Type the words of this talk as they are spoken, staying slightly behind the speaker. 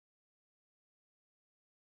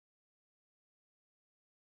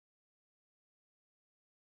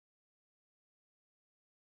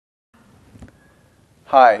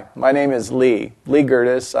Hi, my name is Lee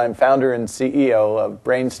Gerdes. I'm founder and CEO of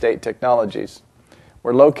Brain State Technologies.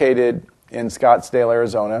 We're located in Scottsdale,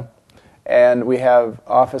 Arizona, and we have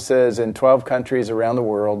offices in 12 countries around the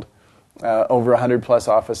world, over 100 plus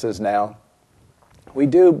offices now. We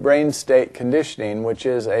do brain state conditioning, which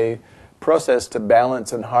is a process to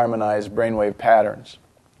balance and harmonize brainwave patterns.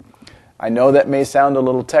 I know that may sound a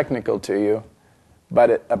little technical to you, but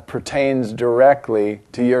it pertains directly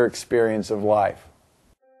to your experience of life.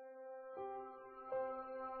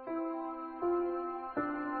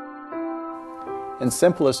 In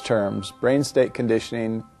simplest terms, brain state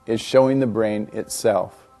conditioning is showing the brain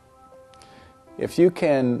itself. If you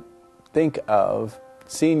can think of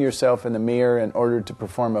seeing yourself in the mirror in order to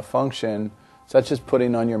perform a function, such as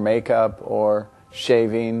putting on your makeup or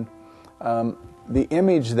shaving, the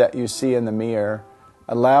image that you see in the mirror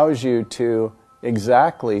allows you to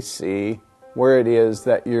exactly see where it is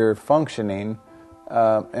that you're functioning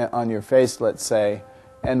on your face, let's say.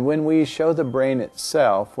 And when we show the brain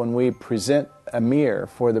itself, when we present a mirror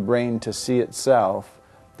for the brain to see itself,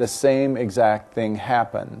 the same exact thing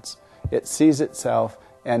happens. It sees itself,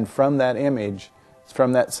 and from that image,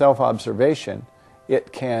 from that self-observation,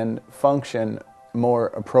 it can function more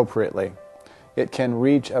appropriately. It can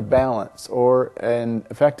reach a balance, and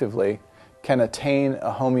effectively can attain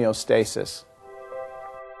a homeostasis.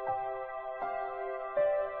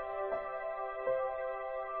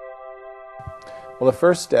 Well, the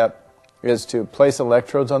first step is to place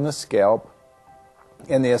electrodes on the scalp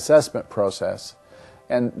in the assessment process.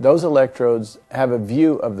 And those electrodes have a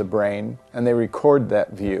view of the brain, and they record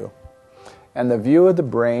that view. And the view of the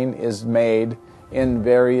brain is made in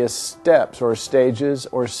various steps or stages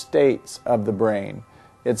or states of the brain.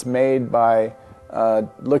 It's made by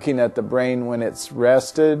looking at the brain when it's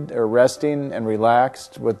rested or resting and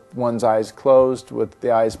relaxed, with one's eyes closed, with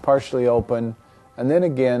the eyes partially open, and then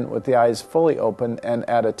again with the eyes fully open and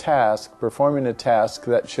at a task, performing a task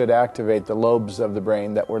that should activate the lobes of the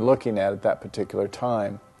brain that we're looking at that particular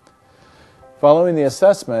time. Following the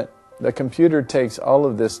assessment, the computer takes all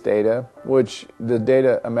of this data, which the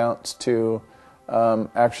data amounts to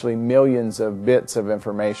actually millions of bits of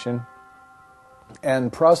information,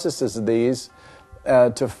 and processes these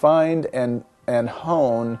to find and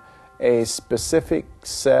hone a specific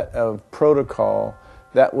set of protocol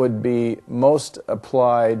that would be most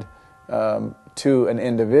applied to an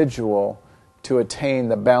individual to attain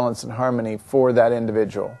the balance and harmony for that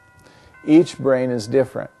individual. Each brain is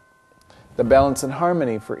different. The balance and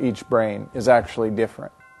harmony for each brain is actually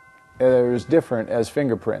different. They're as different as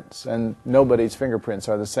fingerprints, and nobody's fingerprints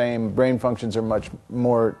are the same. Brain functions are much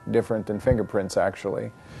more different than fingerprints,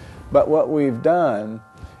 actually. But what we've done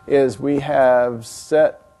is we have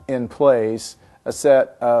set in place a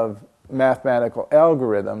set of mathematical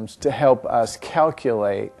algorithms to help us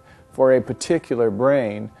calculate for a particular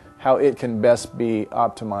brain how it can best be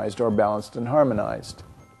optimized or balanced and harmonized.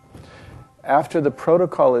 After the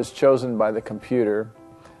protocol is chosen by the computer,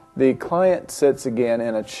 the client sits again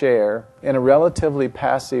in a chair in a relatively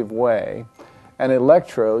passive way, and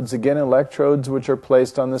electrodes which are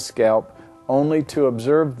placed on the scalp only to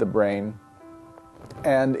observe the brain,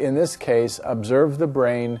 and in this case observe the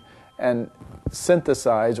brain and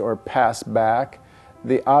synthesize or pass back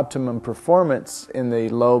the optimum performance in the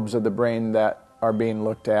lobes of the brain that are being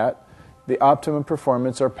looked at. The optimum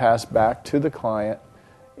performance are passed back to the client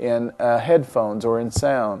in headphones or in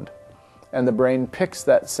sound. And the brain picks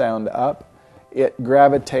that sound up. It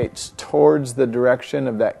gravitates towards the direction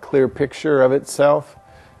of that clear picture of itself,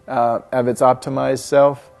 of its optimized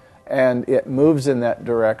self, and it moves in that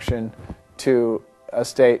direction to a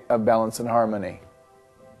state of balance and harmony.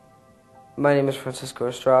 My name is Francisco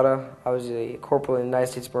Estrada. I was a corporal in the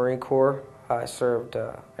United States Marine Corps. I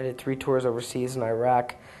did 3 tours overseas in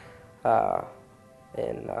Iraq,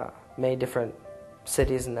 in many different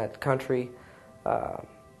cities in that country,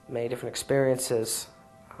 many different experiences.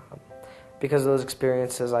 Because of those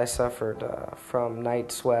experiences, I suffered from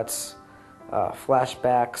night sweats,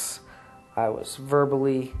 flashbacks. I was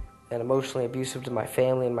verbally and emotionally abusive to my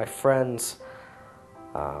family and my friends.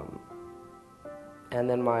 And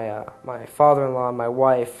then my father-in-law and my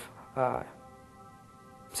wife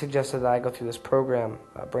suggested that I go through this program,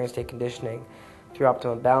 brain state conditioning, through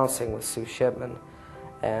optimum balancing with Sue Shipman.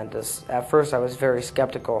 And at first I was very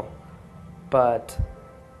skeptical, but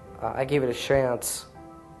I gave it a chance,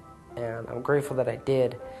 and I'm grateful that I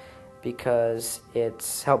did, because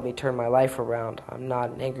it's helped me turn my life around. I'm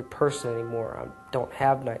not an angry person anymore. I don't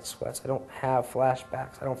have night sweats. I don't have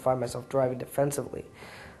flashbacks. I don't find myself driving defensively.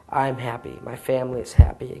 I'm happy. My family is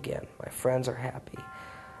happy again. My friends are happy.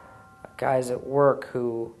 Guys at work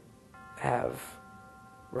who have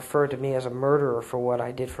referred to me as a murderer for what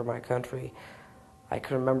I did for my country. I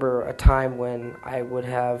can remember a time when I would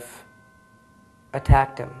have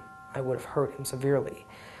attacked him. I would have hurt him severely.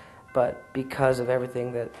 But because of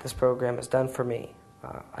everything that this program has done for me,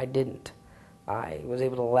 I didn't. I was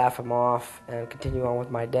able to laugh him off and continue on with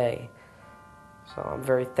my day. So I'm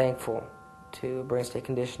very thankful to Brain State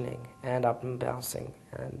Conditioning and Optimum Balancing,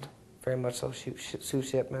 and very much so Sue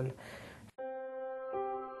Shipman.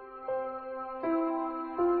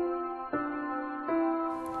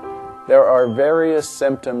 There are various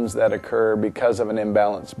symptoms that occur because of an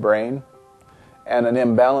imbalanced brain, and an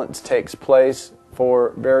imbalance takes place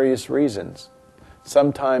for various reasons.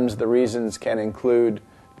 Sometimes the reasons can include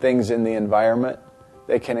things in the environment.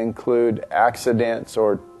 They can include accidents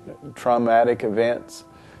or traumatic events.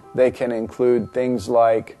 They can include things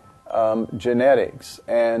like genetics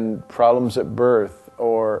and problems at birth,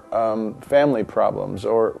 or family problems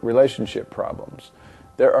or relationship problems.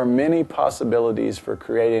 There are many possibilities for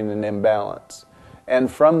creating an imbalance.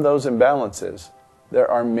 And from those imbalances,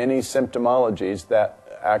 there are many symptomologies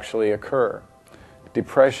that actually occur.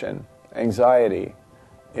 Depression, anxiety,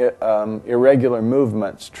 irregular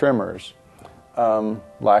movements, tremors,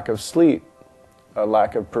 lack of sleep, a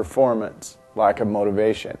lack of performance, lack of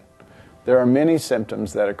motivation. There are many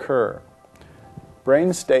symptoms that occur.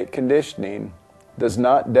 Brain state conditioning does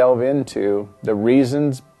not delve into the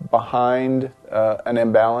reasons behind an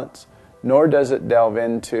imbalance, nor does it delve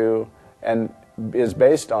into and is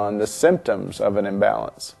based on the symptoms of an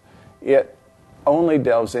imbalance. It only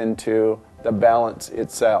delves into the balance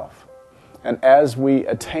itself. And as we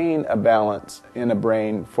attain a balance in a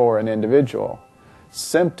brain for an individual,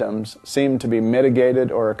 symptoms seem to be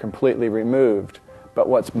mitigated or are completely removed. But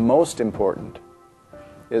what's most important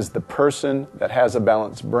is the person that has a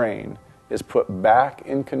balanced brain is put back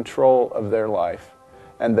in control of their life,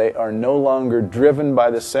 and they are no longer driven by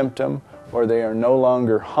the symptom, or they are no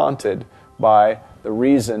longer haunted by the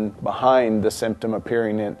reason behind the symptom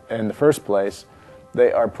appearing in the first place.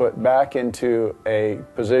 They are put back into a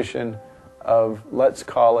position of, let's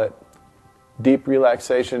call it, deep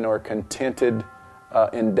relaxation or contented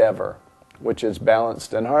endeavor, which is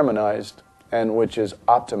balanced and harmonized, and which is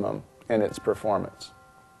optimum in its performance.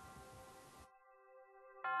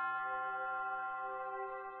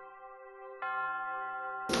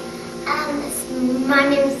 My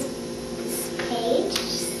name is Paige.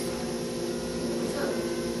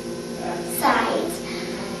 Sides.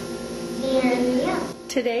 And yeah.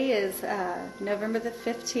 Today is November the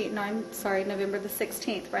 15th. No, I'm sorry, November the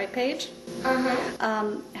 16th, right, Paige?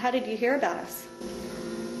 Uh-huh. How did you hear about us?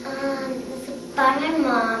 It's by my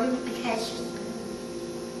mom because,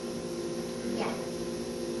 yeah.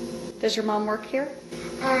 Does your mom work here?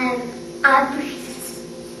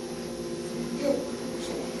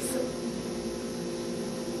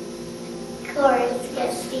 Corey's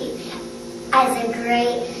gonna see as a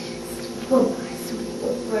great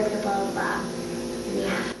blah, blah.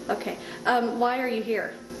 Yeah. Okay. Why are you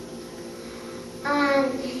here?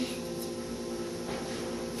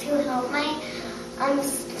 To help my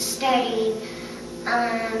study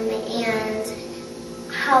and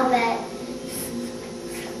help it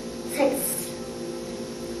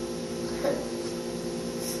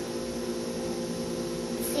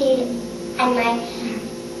succeed and my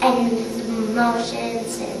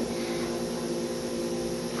emotions and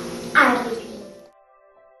everything.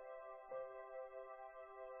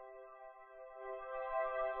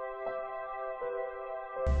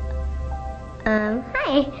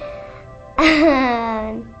 Hi.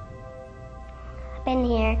 I've been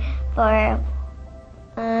here for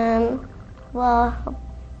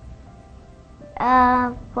a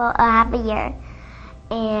half a year,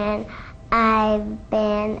 and I've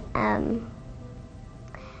been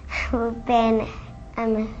we've been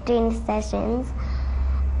doing sessions.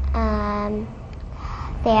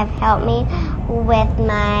 They have helped me with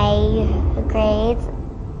my grades.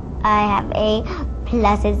 I have A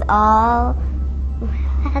pluses all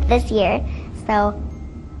this year, so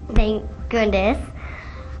thank goodness.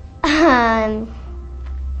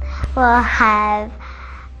 Will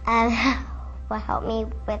help me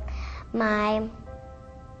with my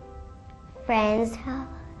friends.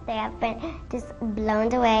 They have been just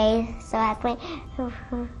blown away. So has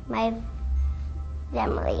my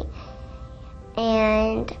family,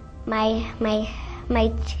 and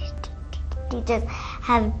my teachers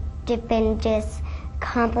have been just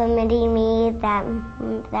complimenting me. That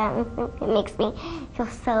makes me feel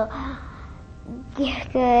so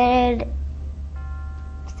good.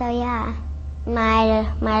 So yeah, my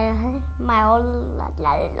whole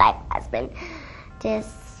life has been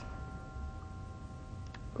just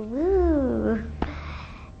woo.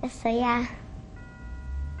 So yeah.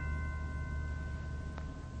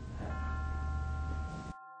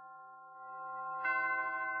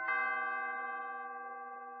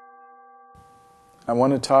 I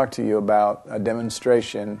want to talk to you about a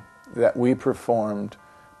demonstration that we performed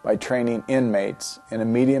by training inmates in a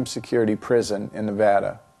medium security prison in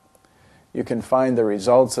Nevada. You can find the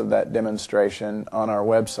results of that demonstration on our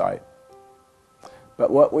website. But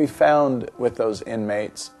what we found with those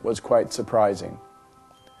inmates was quite surprising.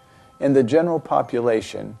 In the general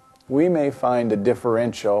population, we may find a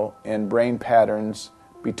differential in brain patterns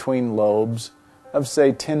between lobes of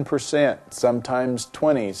say 10%, sometimes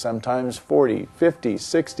 20, sometimes 40, 50,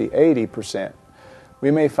 60, 80%. We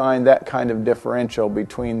may find that kind of differential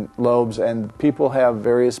between lobes, and people have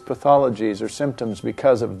various pathologies or symptoms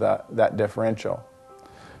because of that differential.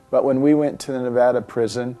 But when we went to the Nevada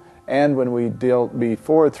prison, and when we dealt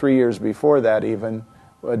before, 3 years before that even,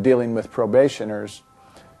 dealing with probationers,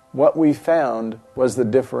 what we found was the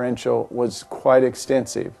differential was quite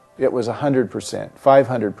extensive. It was 100%,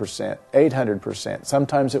 500%, 800%.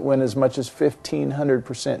 Sometimes it went as much as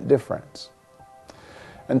 1,500% difference.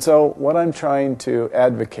 And so what I'm trying to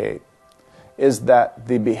advocate is that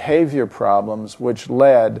the behavior problems which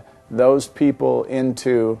led those people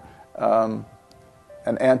into an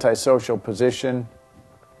antisocial position,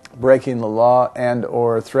 breaking the law and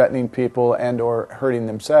or threatening people and or hurting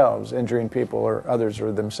themselves, injuring people or others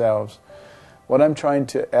or themselves, what I'm trying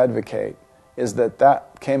to advocate is that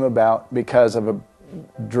that came about because of a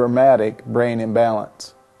dramatic brain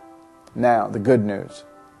imbalance. Now, the good news.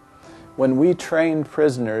 When we trained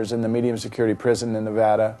prisoners in the medium security prison in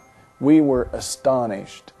Nevada, we were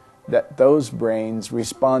astonished that those brains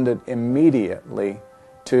responded immediately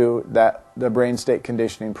to the brain state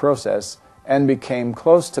conditioning process and became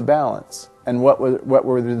close to balance. And what were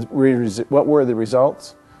the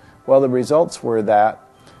results? Well, the results were that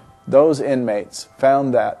those inmates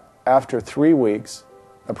found that after 3 weeks,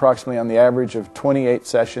 approximately on the average of 28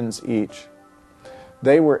 sessions each,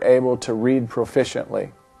 they were able to read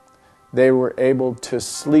proficiently. They were able to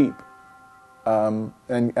sleep and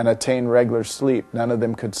attain regular sleep. None of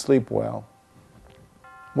them could sleep well.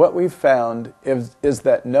 What we found is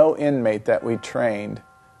that no inmate that we trained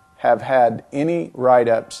have had any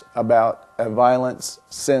write-ups about violence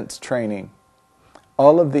since training.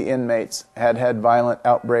 All of the inmates had had violent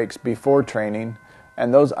outbreaks before training,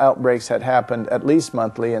 and those outbreaks had happened at least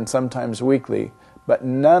monthly and sometimes weekly, but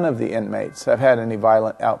none of the inmates have had any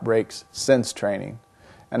violent outbreaks since training.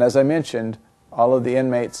 And as I mentioned, all of the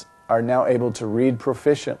inmates are now able to read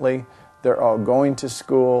proficiently, they're all going to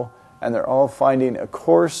school, and they're all finding a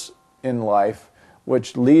course in life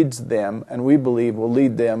which leads them, and we believe will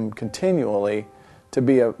lead them continually, to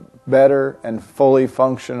be a better and fully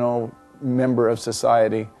functional member of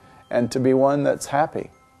society, and to be one that's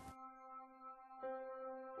happy.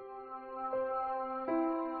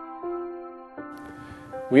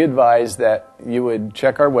 We advise that you would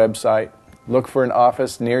check our website, look for an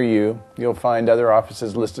office near you. You'll find other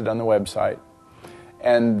offices listed on the website.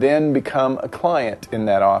 And then become a client in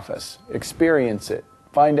that office. Experience it.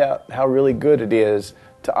 Find out how really good it is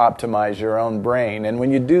to optimize your own brain. And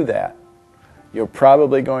when you do that, you're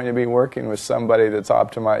probably going to be working with somebody that's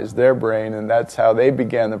optimized their brain, and that's how they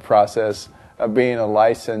began the process of being a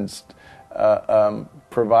licensed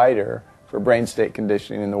provider for brain state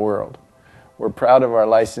conditioning in the world. We're proud of our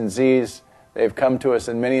licensees. They've come to us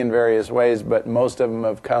in many and various ways, but most of them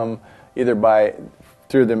have come either by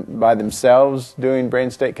themselves doing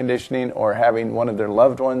brain state conditioning or having one of their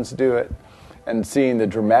loved ones do it and seeing the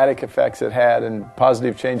dramatic effects it had and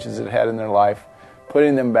positive changes it had in their life,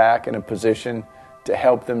 putting them back in a position to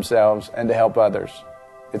help themselves and to help others.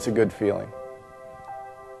 It's a good feeling.